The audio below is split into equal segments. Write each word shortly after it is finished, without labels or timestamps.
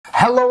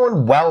Hello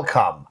and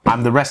welcome.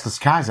 I'm the Restless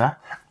Kaiser.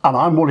 And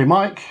I'm Woolly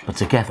Mike. But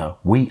together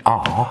we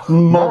are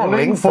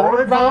Modelling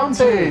for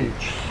Advantage.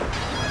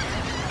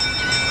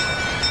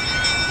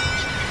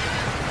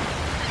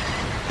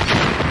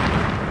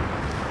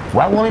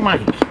 Well, Woolly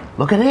Mike,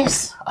 look at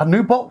this. A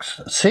new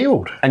box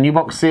sealed. A new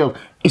box sealed.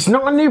 It's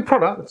not a new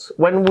product.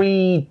 When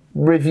we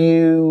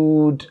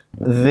reviewed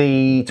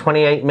the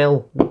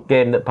 28mm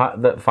game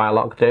that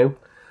Firelock do,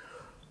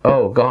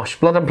 oh gosh,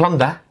 Blood and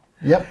Plunder.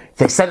 Yep.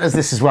 They sent us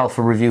this as well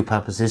for review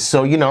purposes.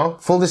 So, you know,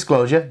 full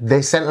disclosure,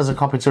 they sent us a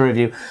copy to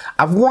review.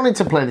 I've wanted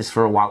to play this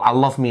for a while. I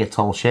love me a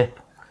tall ship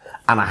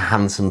and a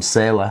handsome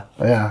sailor.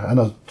 Yeah, and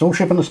a tall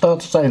ship and a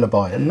starter sailor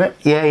by, isn't it?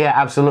 Yeah, yeah,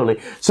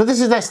 absolutely. So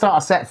this is their starter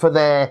set for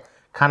their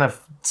kind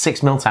of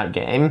 6mm type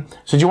game.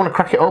 So do you want to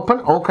crack it open?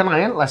 Oak and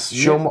iron. Let's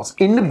show them what's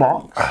in the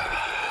box.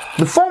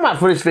 The format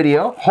for this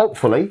video,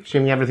 hopefully,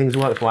 assuming everything's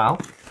worked well,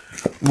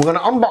 we're going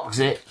to unbox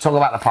it, talk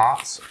about the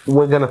parts.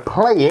 We're going to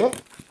play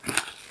it.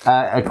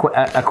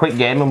 A quick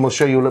game, and we'll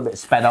show you a little bit of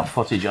sped up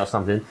footage or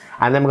something,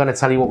 and then we're going to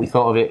tell you what we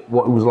thought of it,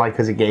 what it was like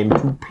as a game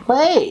to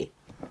play.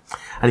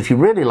 And if you're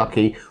really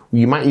lucky,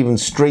 you might even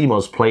stream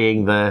us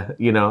playing the,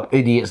 you know,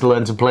 idiots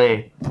learn to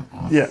play.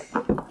 Yeah.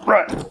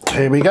 Right,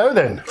 here we go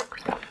then.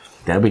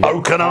 There we go.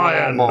 Oak and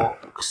iron.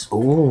 Box.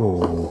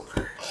 Ooh,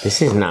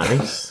 this is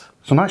nice.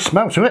 It's a nice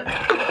smell to it.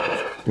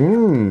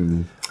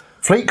 Mmm.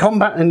 Fleet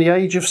Combat in the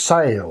Age of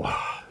Sail.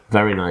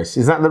 Very nice.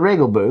 Is that the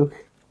Regal book?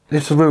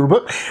 It's the rule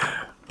book.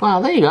 Wow,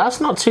 there you go.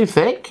 That's not too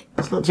thick.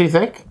 It's not too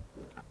thick.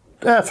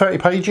 30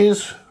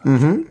 pages.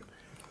 Mm-hmm.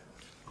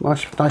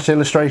 Nice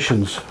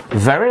illustrations.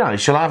 Very nice.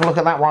 Shall I have a look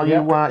at that while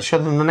you show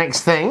them the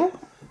next thing?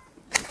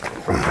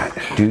 Right.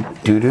 Do.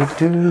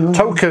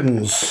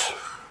 Tokens.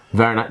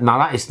 Very nice. Now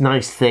that is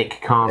nice,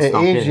 thick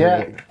cardstock. It is,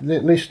 yeah.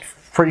 At least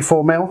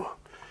 3-4 mil.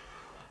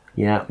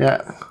 Yeah.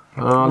 Yeah.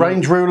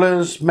 Range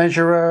rulers,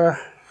 measurer.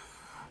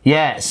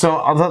 Yeah, so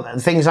other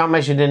things aren't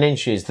measured in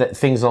inches, that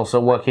things also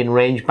work in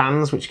range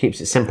bands, which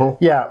keeps it simple.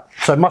 Yeah,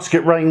 so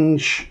musket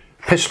range,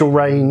 pistol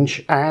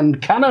range,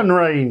 and cannon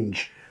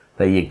range.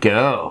 There you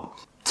go.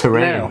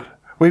 Terrain. Now,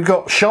 we've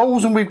got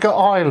shoals and we've got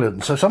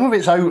islands. So some of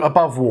it's out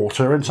above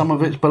water and some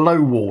of it's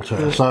below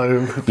water.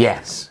 So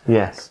yes,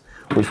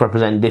 which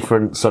represent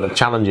different sort of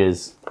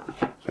challenges.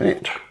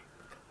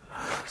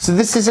 So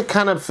this is a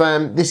kind of,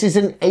 this is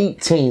an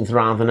 18th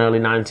rather than early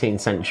 19th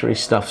century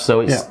stuff.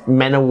 So it's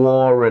men of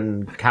war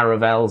and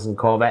caravels and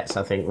corvettes,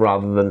 I think,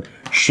 rather than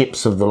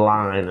ships of the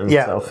line and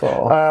so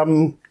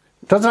forth.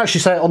 Doesn't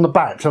actually say it on the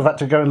back, so I've had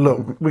to go and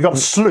look. We've got a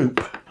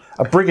sloop,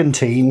 a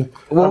brigantine.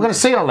 Well, we're going to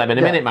see all them in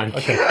a minute, man.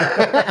 Okay.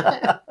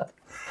 I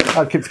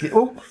keep forgetting.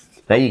 Oh.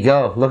 There you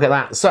go. Look at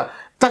that. So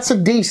that's a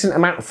decent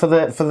amount for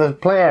the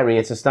play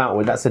area to start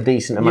with. That's a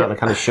decent amount of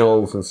kind of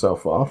shoals and so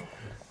forth.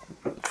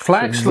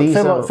 Flags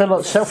so feel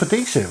like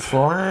self-adhesive.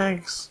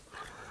 Flags.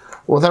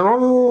 Well, they're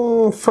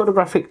on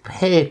photographic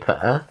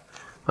paper.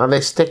 Are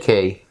they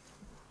sticky?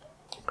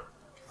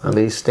 Are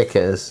these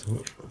stickers?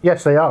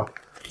 Yes, they are.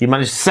 You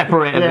managed to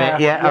separate a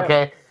bit, yeah?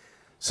 Okay.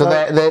 So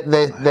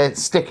they're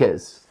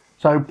stickers.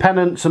 So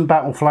pennants and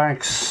battle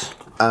flags.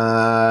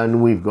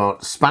 And we've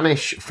got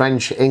Spanish,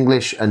 French,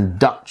 English, and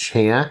Dutch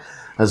here,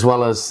 as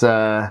well as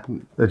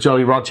the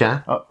Jolly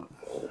Roger.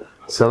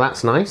 So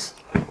that's nice.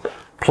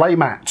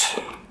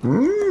 Playmat.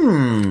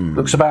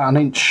 Looks about an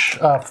inch,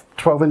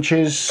 12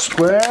 inches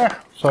square.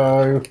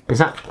 So is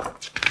that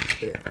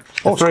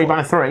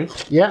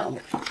 3x3? Yeah.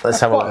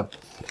 Let's have a look.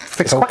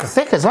 It's quite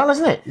thick as well,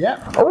 isn't it?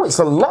 Yeah. Oh, it's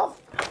a lot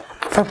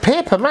for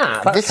paper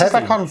mat. That's this heavy. is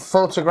like on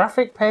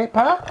photographic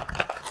paper.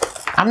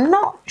 I'm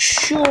not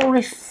sure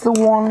if the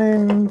one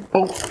in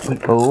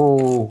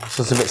so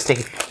it's a bit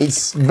sticky.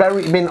 It's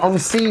been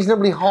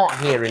unseasonably hot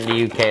here in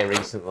the UK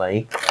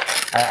recently.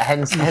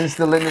 Hence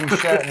the linen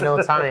shirt,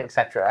 no tie,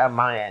 etc. at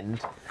my end.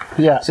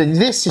 Yeah. So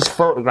this is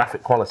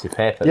photographic quality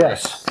paper.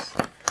 Yes.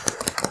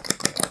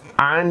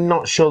 I'm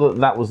not sure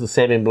that was the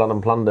same in Blood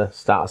and Plunder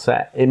starter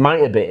set. It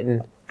might have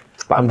been,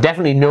 but I'm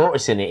definitely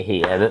noticing it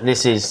here that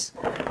this is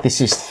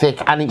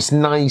thick and it's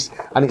nice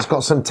and it's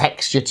got some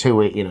texture to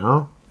it, you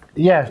know.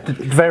 Yeah,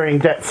 varying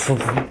depth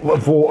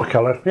of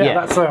watercolour.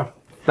 Yeah,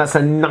 that's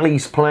a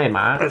nice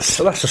playmat.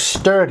 That's a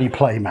sturdy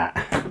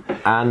playmat.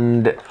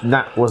 And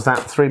that was that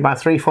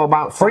 3x3,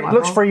 4x4.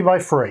 Looks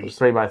 3x3.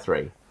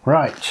 3x3.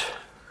 Right.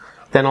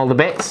 Then all the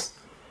bits.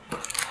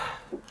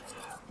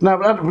 Now,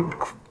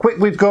 quick,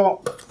 we've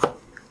got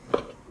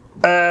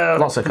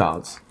lots of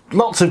cards.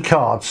 Lots of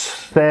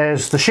cards.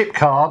 There's the ship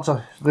cards.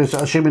 There's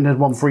assuming there's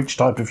one for each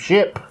type of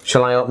ship.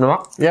 Shall I open them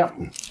up? Yeah.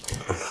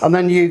 And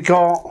then you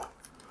get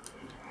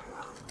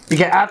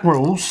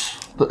admirals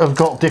that have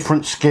got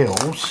different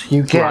skills.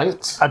 You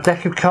get a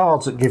deck of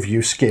cards that give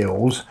you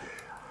skills.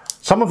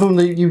 Some of them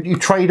you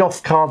trade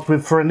off cards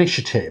with for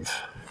initiative.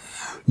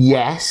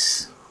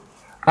 Yes.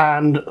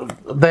 And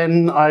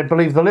then I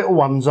believe the little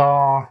ones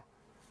are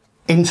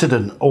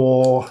incident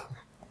or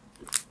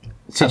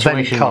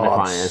situation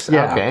modifiers.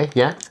 Yeah. Okay,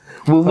 yeah.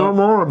 We'll know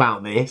more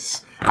about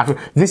this.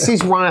 This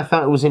is why I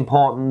thought it was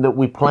important that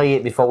we play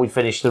it before we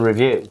finish the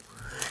review.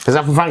 Because I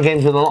often find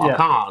games with a lot of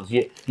cards,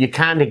 you're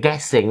kind of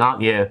guessing,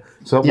 aren't you?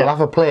 So we'll have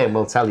a play and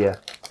we'll tell you.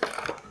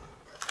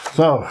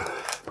 So,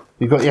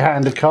 you've got your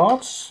hand of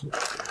cards.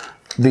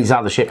 These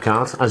are the ship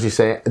cards, as you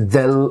say.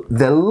 They're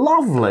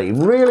lovely,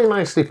 really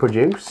nicely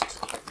produced.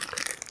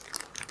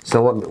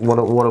 So what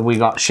have we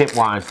got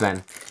ship-wise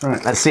then?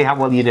 Right. Let's see how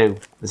well you do.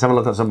 Let's have a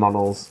look at some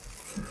models.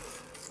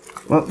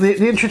 Well,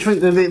 the interesting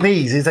thing with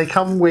these is they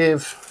come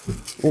with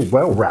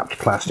well-wrapped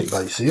plastic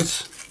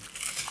bases.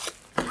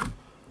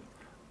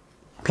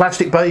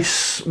 Plastic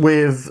base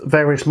with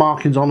various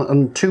markings on it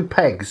and 2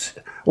 pegs.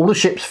 All the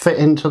ships fit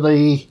into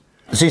the...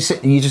 So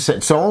you just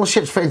said, so all the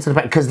ships fit into the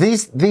peg, because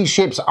these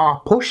ships are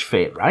push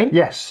fit, right?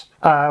 Yes.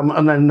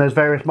 And then there's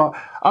various marks.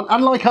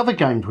 Unlike other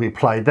games we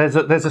played, there's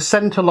a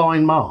centre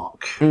line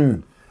mark.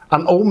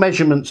 And all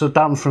measurements are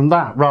done from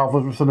that rather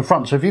than from the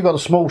front. So if you've got a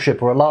small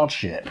ship or a large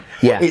ship,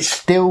 it's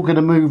still going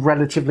to move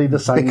relatively the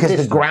same because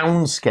distance. the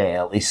ground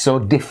scale is so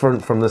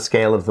different from the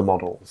scale of the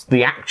models.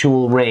 The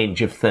actual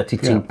range of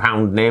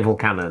 32-pound naval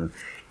cannon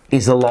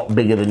is a lot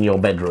bigger than your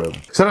bedroom.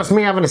 So that's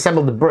me having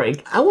assembled the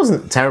brig. That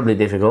wasn't terribly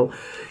difficult.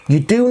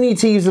 You do need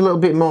to use a little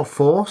bit more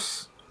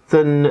force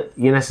than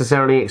you're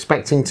necessarily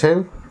expecting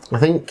to, I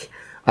think,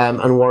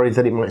 and worried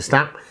that it might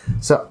snap.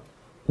 So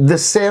the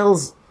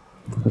sails,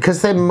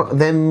 because they're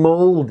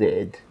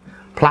moulded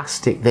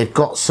plastic, they've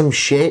got some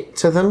shape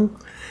to them.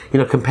 You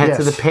know, compared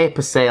to the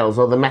paper sails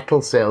or the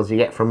metal sails you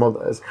get from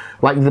others.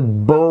 Like the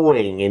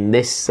bowing in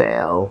this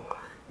sail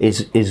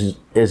is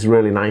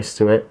really nice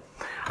to it.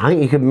 I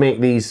think you could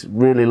make these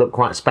really look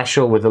quite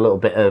special with a little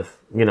bit of,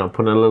 you know,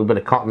 putting a little bit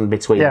of cotton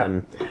between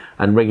them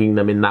and rigging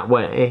them in that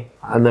way.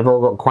 And they've all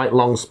got quite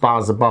long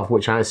spars above,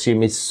 which I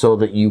assume is so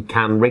that you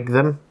can rig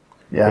them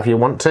if you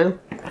want to.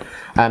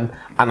 And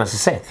as I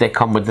said, they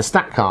come with the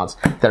stack cards.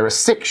 There are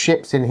 6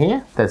 ships in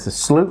here. There's a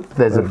sloop,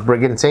 there's a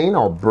brigantine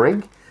or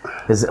brig,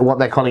 there's what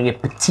they're calling a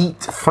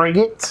petite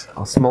frigate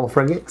or small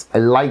frigate, a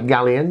light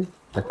galleon,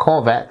 a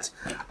corvette,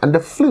 and a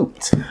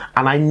flute.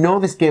 And I know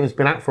this game has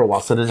been out for a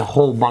while, so there's a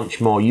whole bunch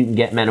more. You can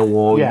get men of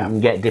war, you can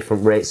get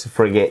different rates of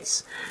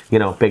frigates, you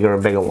know, bigger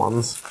and bigger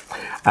ones.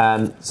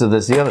 So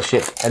there's the other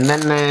ship, and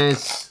then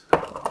there's...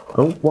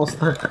 Oh, what's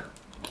that?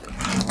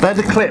 They're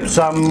the clips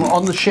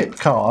on the ship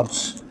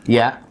cards.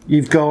 Yeah.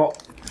 You've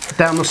got,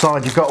 down the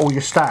side, you've got all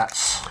your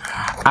stats.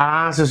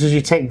 Ah, so as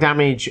you take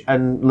damage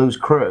and lose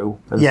crew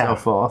and so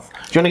forth. Do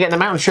you want to get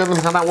them out and show them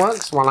how that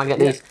works while I get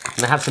these?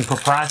 And they have some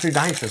proprietary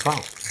dice as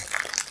well.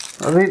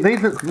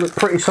 These look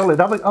pretty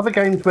solid. Other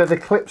games where the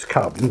clips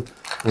come,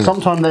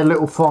 sometimes they're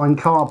little fine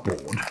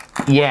cardboard.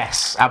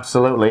 Yes,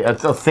 absolutely. A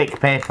thick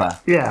paper.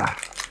 Yeah.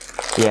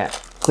 Yeah.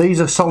 These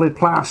are solid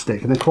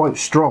plastic and they're quite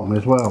strong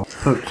as well.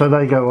 So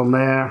they go on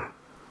there,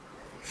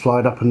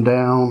 slide up and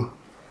down.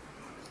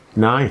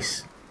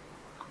 Nice.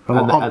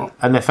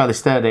 And they're fairly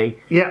sturdy.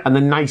 Yeah. And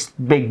the nice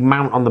big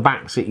mount on the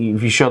back, so if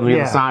you show them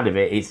the other side of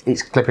it,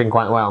 it's clipping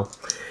quite well.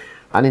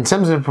 And in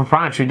terms of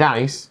proprietary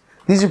dice,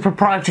 these are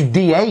proprietary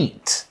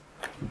D8.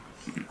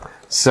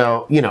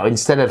 So, you know,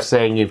 instead of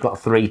saying you've got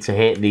 3 to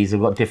hit, these have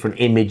got different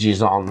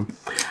images on.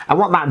 And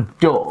what that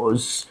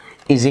does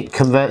is it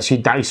converts your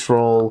dice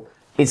roll.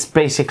 It's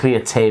basically a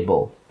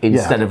table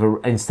instead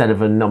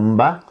of a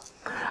number.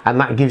 And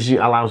that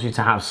allows you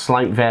to have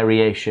slight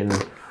variation.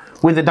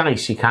 With the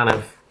dice, you kind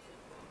of,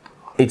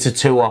 it's a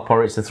 2 up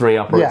or it's a 3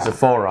 up or it's a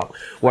 4 up.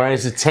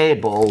 Whereas a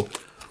table,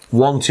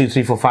 1, 2,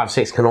 3, 4, 5,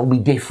 6 can all be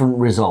different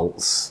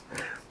results.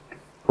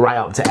 Right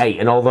up to 8,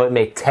 and although it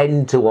may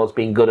tend towards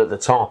being good at the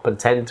top and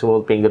tend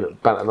towards being good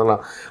at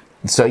the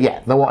so yeah,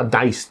 what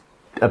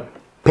a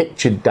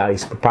pictured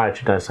dice,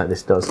 proprietary dice like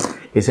this does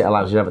is it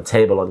allows you to have a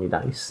table on your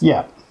dice.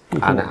 Yeah.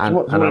 And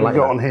what have we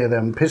got on here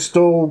then?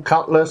 Pistol,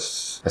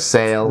 cutlass, a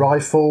sail,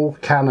 rifle,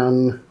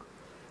 cannon,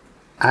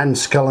 and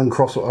skull and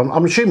crossbow.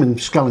 I'm assuming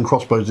skull and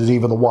crossbows is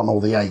either the 1 or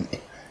the 8.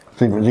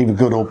 It's either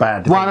good or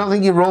bad. Well, I don't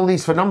think you roll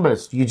these for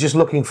numbers. You're just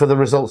looking for the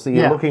results that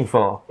you're looking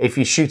for. If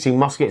you're shooting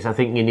muskets, I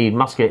think you need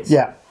muskets.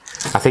 Yeah.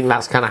 I think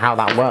that's kind of how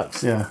that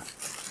works. Yeah.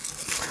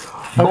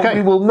 But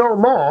we will know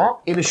more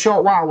in a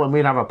short while when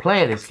we'll have a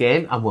play of this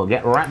game, and we'll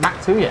get right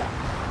back to you.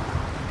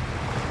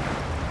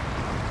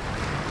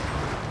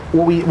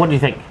 What do you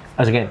think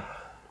as a game?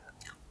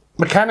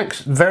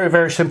 Mechanics, very,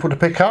 very simple to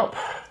pick up.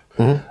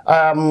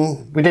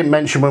 We didn't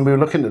mention when we were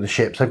looking at the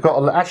ships, they've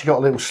actually got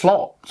a little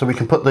slot so we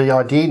can put the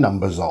ID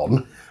numbers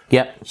on.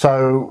 Yep.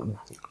 So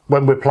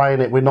when we're playing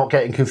it, we're not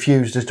getting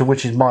confused as to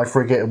which is my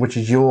frigate and which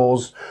is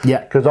yours.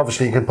 Yeah. Because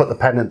obviously you can put the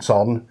pennants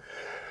on.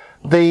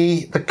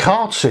 The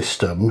card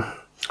system.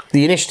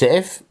 The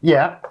initiative.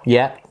 Yeah.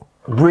 Yeah.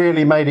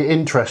 Really made it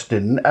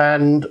interesting,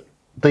 and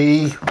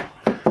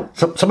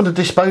some of the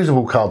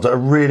disposable cards that are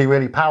really,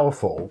 really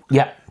powerful.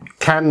 Yeah.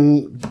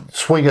 Can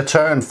swing a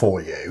turn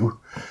for you.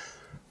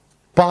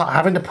 But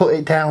having to put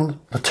it down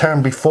the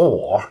turn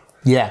before.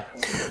 Yeah.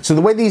 So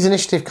the way these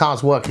initiative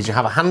cards work is you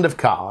have a hand of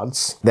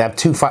cards. They have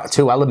two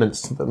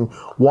elements to them.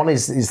 One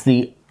is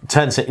the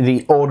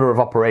the order of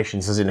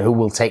operations, as in who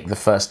will take the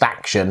first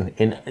action,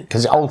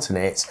 because it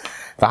alternates.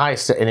 The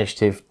highest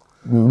initiative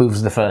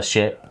moves the first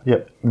ship.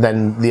 Yep.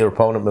 Then your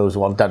opponent moves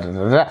one. Da, da,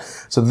 da, da.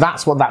 So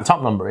that's what that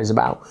top number is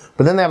about.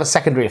 But then they have a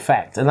secondary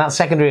effect, and that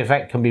secondary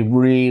effect can be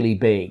really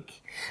big.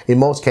 In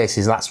most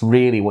cases, that's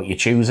really what you're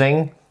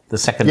choosing, the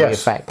secondary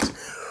effect.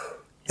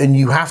 And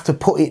you have to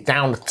put it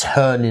down a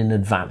turn in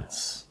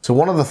advance. So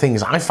one of the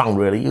things I found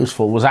really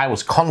useful was I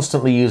was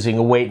constantly using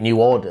await new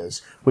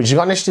orders, which you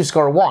got initiative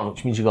score of 1,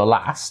 which means you go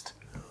last.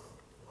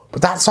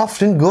 But that's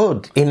often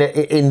good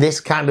in this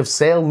kind of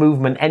sail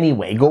movement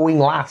anyway. Going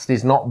last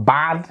is not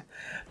bad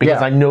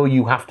because I know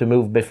you have to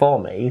move before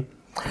me.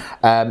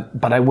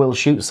 But I will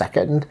shoot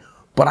second.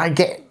 But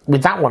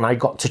with that one, I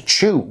got to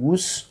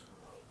choose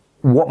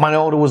what my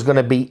order was going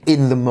to be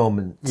in the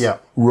moment,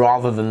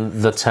 rather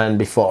than the turn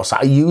before. So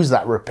I used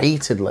that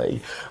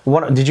repeatedly.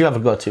 Did you have a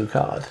go-to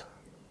card?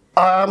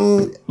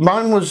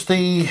 Mine was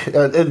the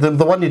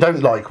one you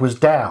don't like was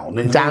down.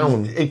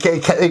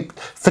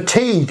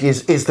 Fatigue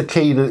is the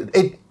key.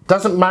 It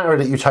doesn't matter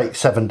that you take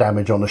 7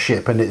 damage on a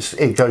ship and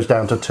it goes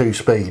down to 2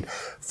 speed.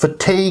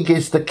 Fatigue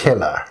is the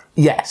killer.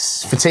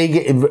 Yes, fatigue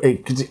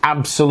it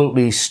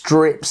absolutely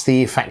strips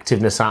the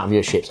effectiveness out of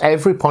your ships.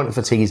 Every point of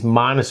fatigue is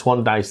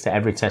 -1 dice to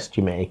every test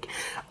you make,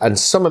 and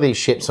some of these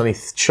ships only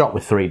shot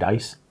with 3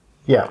 dice.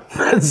 Yeah.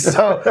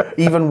 So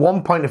even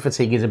 1 point of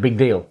fatigue is a big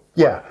deal.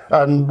 Yeah,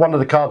 and one of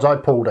the cards I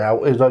pulled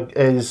out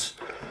is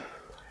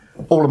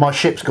all of my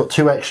ships got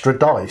 2 extra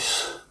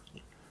dice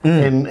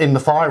in the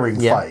firing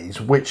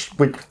phase, which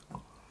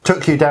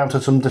took you down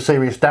to some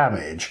serious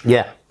damage.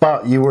 Yeah.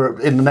 But you were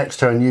in the next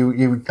turn.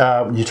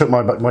 You took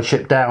my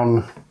ship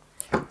down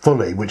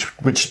fully, which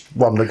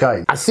won the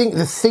game. I think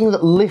the thing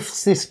that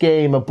lifts this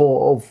game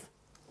above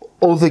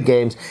other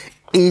games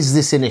is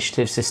this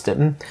initiative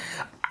system.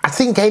 I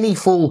think any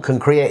fool can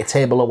create a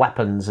table of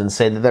weapons and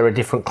say that there are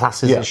different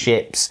classes of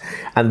ships,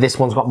 and this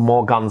one's got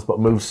more guns but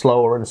moves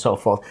slower and so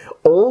forth.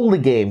 All the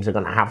games are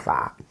going to have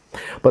that.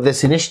 But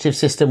this initiative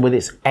system with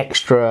its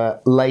extra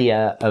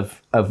layer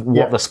of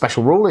what the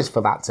special rule is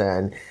for that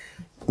turn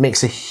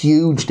makes a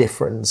huge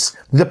difference.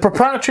 The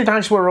proprietary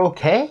dice were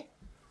okay.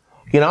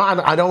 You know,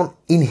 I don't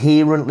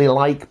inherently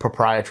like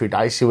proprietary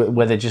dice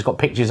where they've just got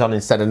pictures on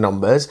instead of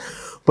numbers.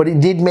 But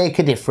it did make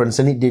a difference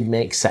and it did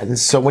make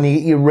sense. So when you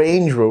get your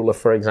range ruler,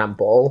 for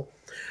example,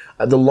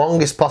 at the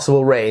longest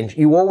possible range,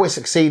 you always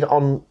succeed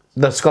on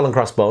the skull and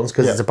crossbones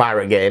because it's a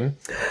pirate game.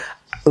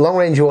 Long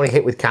range you only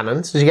hit with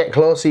cannons. As you get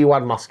closer, you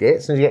add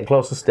muskets. As you get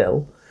closer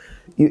still,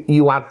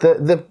 you add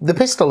the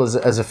pistol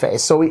as a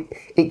face. So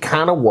it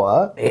kind of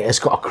worked. It has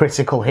got a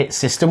critical hit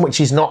system, which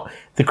is not,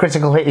 the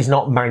critical hit is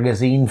not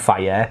magazine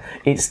fire.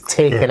 It's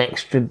take an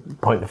extra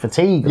point of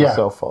fatigue and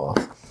so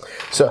forth.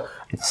 So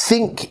I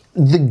think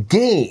the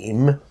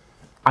game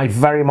I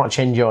very much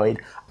enjoyed.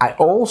 I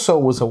also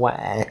was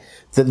aware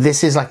that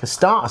this is like a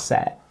starter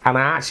set, and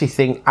I actually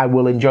think I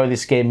will enjoy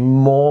this game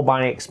more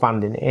by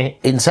expanding it.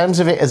 In terms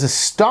of it as a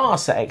starter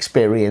set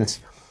experience,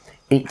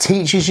 it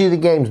teaches you the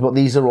games, but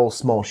these are all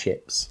small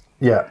ships.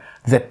 Yeah.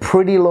 They're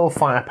pretty low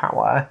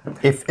firepower.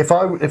 If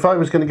I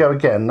was going to go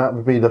again, that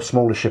would be the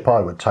smallest ship I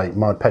would take,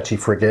 my petty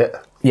frigate.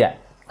 Yeah.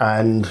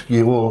 And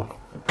your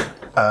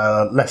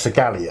lesser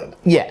galleon.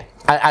 Yeah.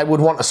 I would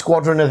want a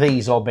squadron of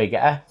these or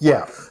bigger.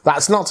 Yeah.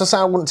 That's not to say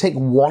I wouldn't take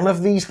one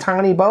of these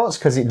tiny boats,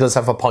 because it does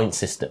have a point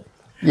system.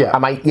 Yeah. I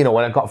might, you know,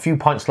 when I've got a few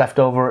points left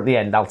over at the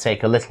end, I'll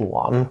take a little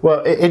one.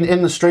 Well,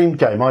 in the stream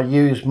game, I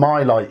use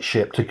my light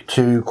ship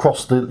to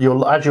cross as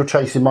you're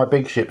chasing my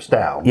big ships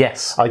down.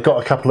 Yes. I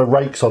got a couple of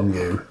rakes on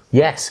you.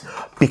 Yes,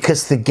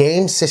 because the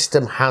game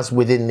system has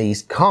within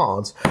these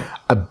cards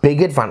a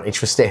big advantage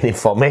for staying in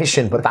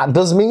formation, but that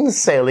does mean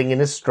sailing in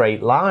a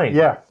straight line.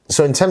 Yeah.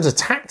 So in terms of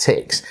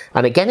tactics,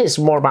 and again, it's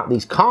more about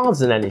these cards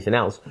than anything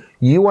else,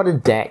 you had a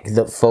deck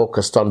that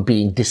focused on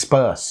being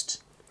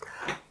dispersed.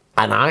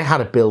 And I had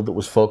a build that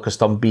was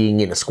focused on being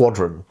in a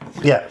squadron.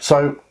 Yeah,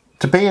 so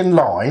to be in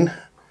line,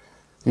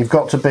 you've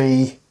got to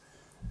be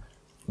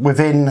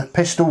within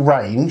pistol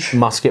range.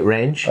 Musket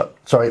range.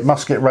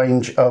 Musket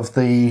range of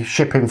the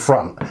ship in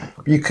front.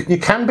 You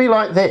can be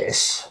like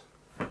this.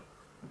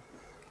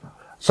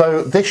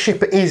 So this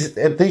ship is,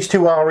 these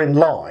two are in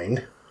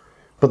line,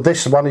 but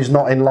this one is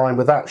not in line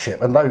with that ship,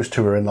 and those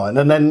two are in line.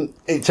 And then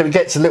it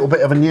gets a little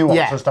bit of a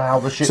nuance as to how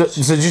the ships...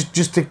 So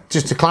just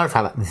to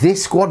clarify that,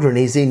 this squadron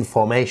is in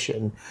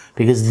formation,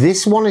 because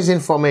this one is in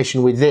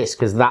formation with this,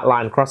 because that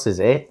line crosses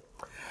it,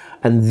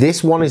 and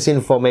this one is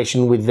in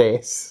formation with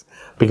this,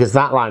 because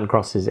that line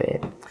crosses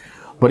it.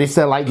 But if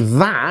they're like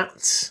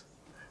that,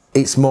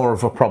 it's more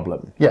of a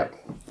problem. Yeah.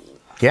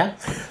 Yeah?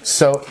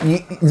 So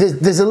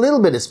there's a little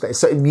bit of space.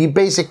 So you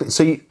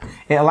basically...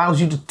 it allows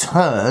you to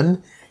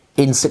turn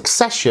in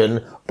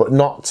succession, but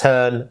not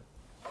turn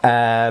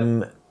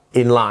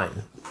in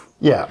line.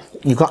 Yeah.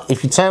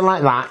 If you turn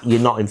like that,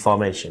 you're not in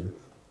formation.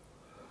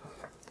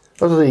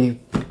 That was the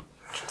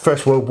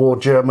First World War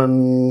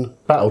German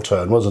battle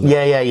turn, wasn't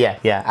it?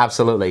 Yeah,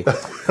 absolutely.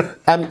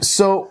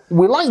 So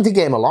we liked the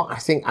game a lot. I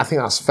think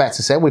that's fair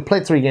to say. We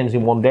played 3 games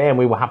in one day, and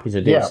we were happy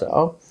to do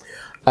so.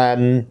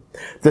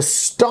 The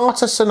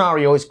starter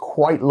scenario is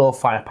quite low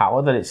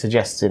firepower that it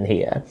suggests in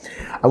here.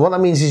 And what that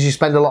means is you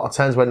spend a lot of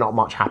turns where not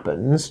much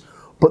happens,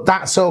 but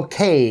that's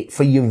okay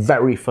for your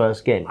very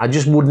first game. I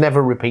just would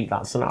never repeat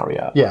that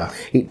scenario. Yeah.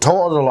 It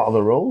taught us a lot of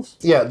the rules.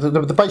 Yeah,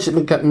 the basic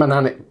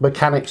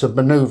mechanics of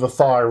manoeuvre,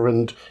 fire,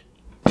 and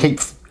keep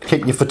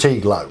your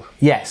fatigue low.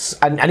 Yes,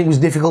 and it was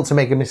difficult to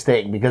make a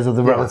mistake because of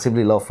the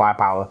relatively low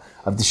firepower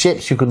of the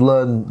ships. You could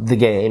learn the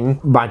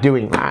game by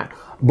doing that.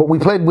 But we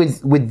played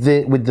with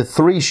the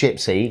 3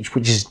 ships each,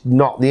 which is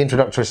not the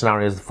introductory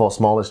scenario, is the 4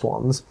 smallest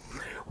ones.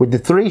 With the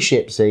 3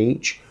 ships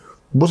each,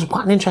 was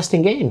quite an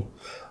interesting game.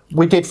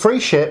 We did 3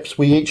 ships.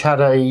 We each had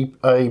a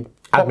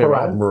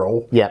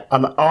admiral. Yeah.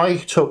 And I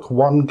took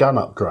 1 gun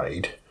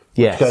upgrade.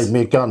 Yes. Which gave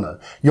me a gunner.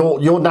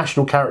 Your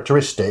national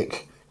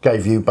characteristic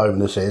gave you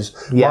bonuses.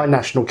 Yeah. My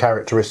national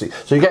characteristic.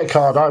 So you get a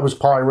card. I was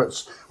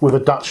pirates with a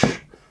Dutch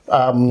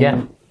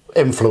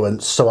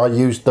influence, so I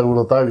used all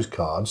of those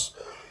cards.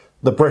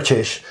 The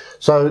British.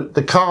 So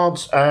the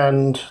cards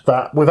and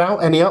that, without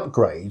any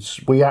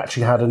upgrades, we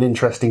actually had an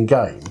interesting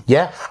game.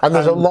 Yeah, and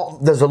there's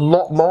a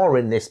lot more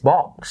in this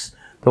box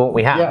than what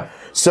we have. Yeah.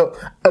 So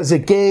as a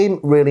game,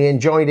 really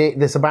enjoyed it.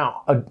 There's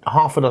about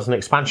half a dozen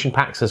expansion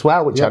packs as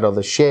well, which had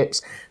other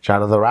ships, which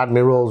had other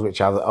admirals, which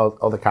had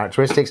other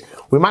characteristics.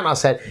 We might not have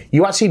said,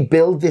 you actually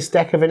build this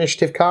deck of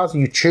initiative cards,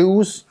 you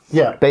choose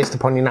based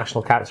upon your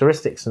national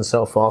characteristics and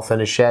so forth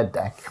in a shared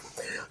deck.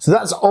 So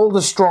that's all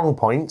the strong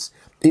points.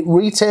 It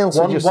retails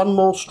one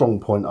more strong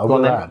point I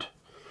will add.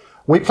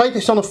 We played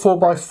this on a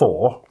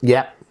 4x4.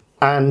 Yeah.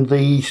 And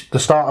the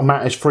starter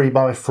mat is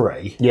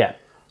 3x3. Yeah.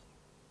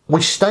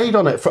 We stayed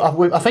on it for,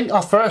 I think,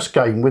 our first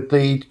game with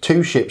the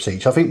 2 ships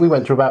each. I think we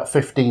went through about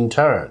 15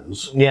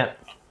 turns. Yeah.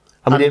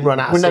 And we didn't run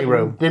out of sea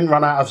room. Didn't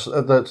run out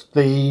of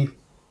the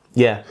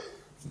yeah.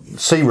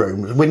 sea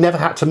room. We never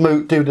had to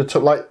move, do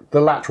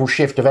the lateral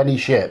shift of any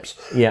ships.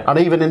 Yeah. And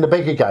even in the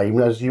bigger game,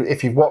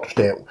 if you've watched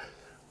it,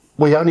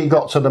 we only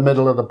got to the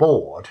middle of the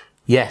board.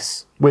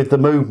 Yes. With the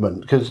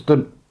movement, because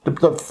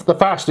the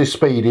fastest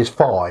speed is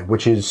 5,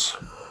 which is...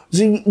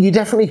 So you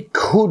definitely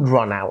could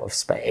run out of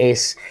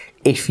space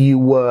if you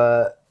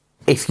were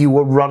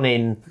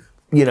running,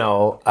 you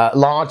know,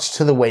 large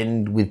to the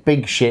wind with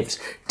big ships,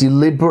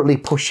 deliberately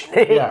pushing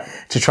it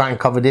to try and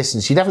cover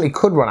distance. You definitely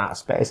could run out of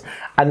space.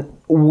 And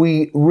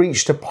we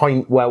reached a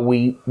point where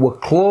we were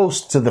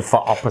close to the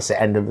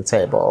opposite end of the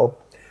table,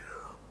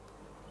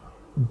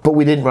 but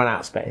we didn't run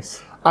out of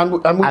space.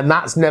 And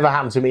that's never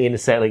happened to me in a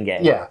sailing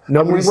game. Yeah.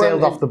 Nobody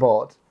sailed off the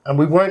board. And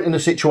we weren't in a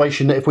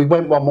situation that if we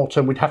went one more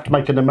turn, we'd have to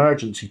make an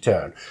emergency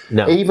turn.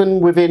 No.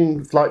 Even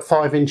within like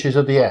 5 inches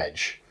of the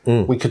edge,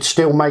 we could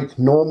still make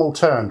normal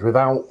turns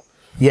without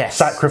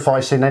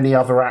sacrificing any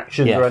other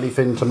actions or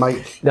anything to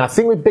make... Now, I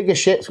think with bigger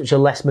ships, which are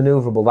less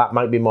manoeuvrable, that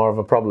might be more of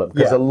a problem,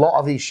 because a lot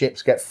of these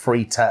ships get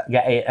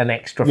an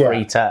extra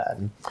free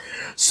turn.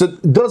 So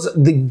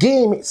the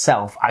game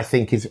itself, I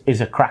think,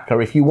 is a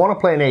cracker. If you want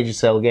to play an Age of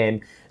Sail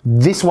game,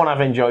 this one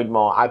I've enjoyed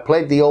more. I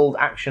played the old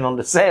Action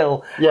Under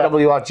Sail,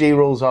 WRG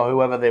rules, or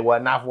whoever they were,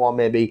 Navwar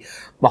maybe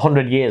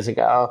 100 years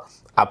ago.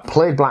 I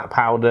played Black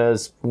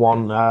Powder's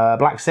one,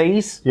 Black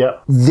Seas. Yeah.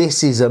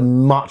 This is a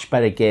much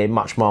better game,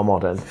 much more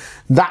modern.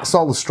 That's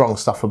all the strong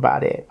stuff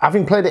about it.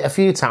 Having played it a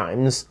few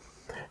times,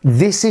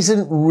 this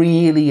isn't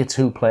really a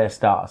 2-player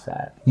starter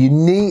set.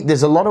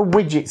 There's a lot of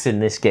widgets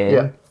in this game.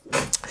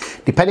 Yeah.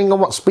 Depending on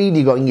what speed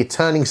you're going, your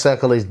turning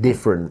circle is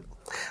different.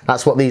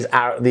 That's what these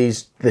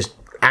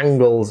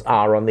angles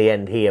are on the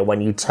end here. When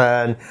you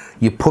turn,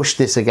 you push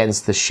this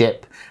against the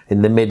ship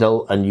in the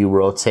middle and you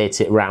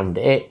rotate it around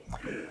it.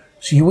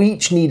 So you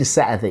each need a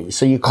set of these.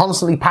 So you're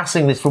constantly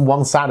passing this from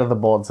one side of the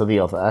board to the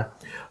other.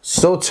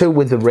 So too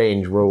with the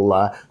range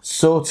ruler.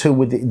 So too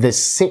with there's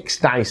 6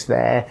 dice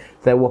there.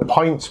 There were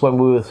points when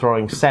we were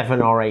throwing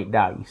 7 or 8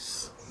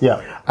 dice.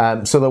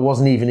 Yeah. So there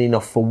wasn't even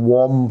enough for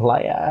one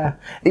player.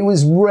 It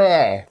was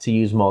rare to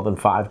use more than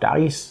 5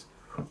 dice,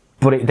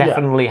 but it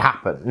definitely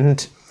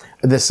happened.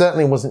 There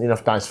certainly wasn't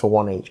enough dice for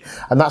 1 each.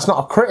 And that's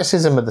not a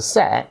criticism of the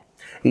set.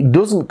 It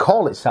doesn't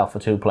call itself a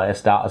 2-player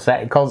starter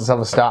set. It calls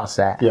itself a starter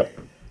set. Yep.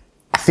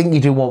 I think you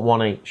do want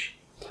 1 each.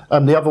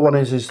 And the other one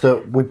is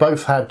that we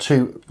both had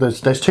 2...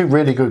 There's 2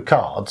 really good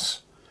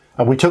cards.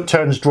 And we took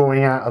turns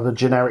drawing out of the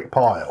generic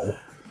pile.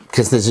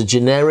 Because there's a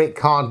generic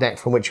card deck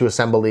from which you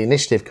assemble the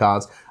initiative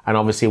cards. And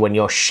obviously when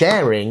you're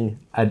sharing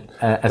a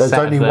set of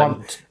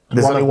them,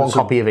 there's only one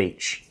copy of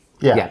each.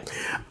 Yeah.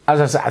 As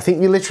I said, I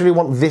think you literally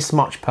want this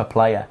much per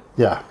player.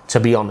 Yeah. To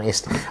be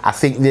honest, I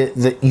think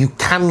that you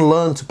can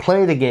learn to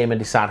play the game and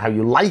decide how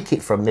you like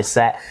it from this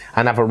set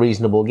and have a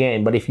reasonable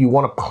game. But if you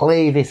want to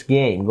play this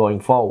game going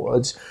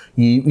forwards,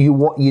 you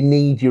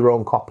need your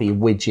own copy of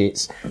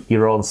widgets,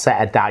 your own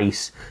set of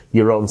dice,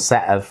 your own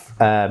set of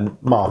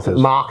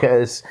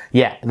markers.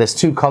 Yeah. There's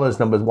 2 colours,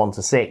 numbers 1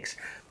 to 6.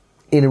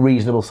 In a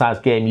reasonable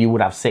sized game, you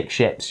would have 6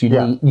 ships.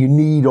 You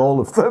need all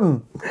of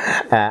them,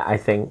 I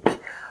think.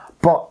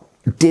 But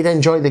did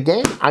enjoy the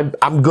game.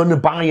 I'm going to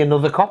buy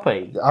another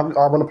copy. I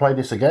want to play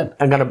this again.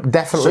 I'm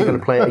definitely going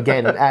to play it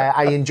again.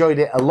 I enjoyed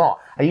it a lot.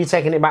 Are you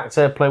taking it back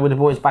to play with the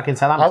boys back in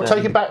Southampton? I'll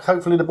take it back.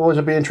 Hopefully the boys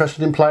will be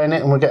interested in playing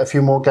it and we'll get a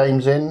few more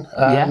games in.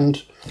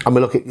 And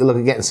we'll look at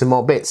getting some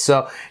more bits.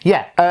 So,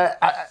 yeah,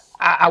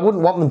 I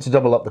wouldn't want them to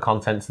double up the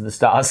contents of the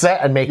starter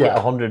set and make it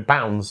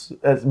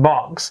 £100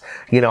 box.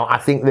 You know, I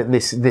think that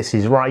this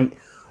is right.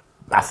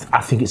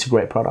 I think it's a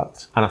great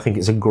product and I think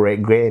it's a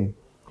great game.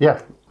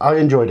 Yeah, I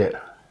enjoyed it.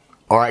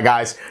 All right,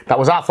 guys, that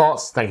was our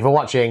thoughts. Thank you for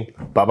watching.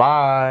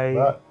 Bye-bye.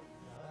 Bye.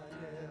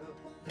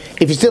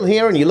 If you're still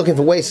here and you're looking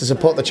for ways to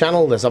support the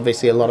channel, there's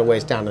obviously a lot of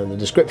ways down in the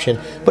description,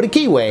 but a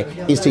key way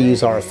is to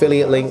use our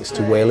affiliate links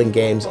to Whaling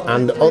Games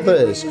and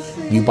others.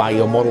 You buy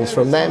your models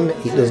from them,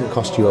 it doesn't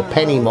cost you a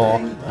penny more,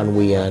 and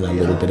we earn a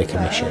little bit of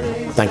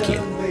commission. Thank you.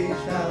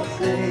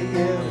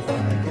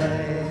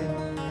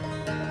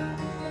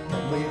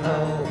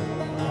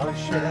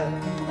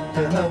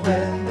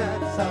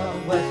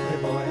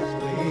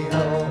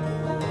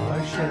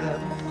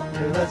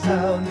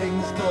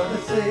 Soundings toward the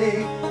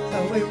sea, so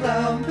we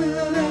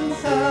rounded and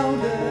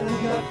sounded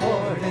and got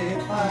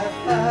 45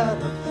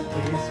 fathoms.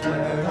 We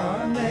squared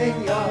our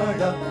main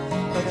yard up,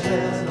 the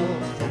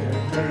chisels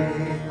steered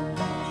free.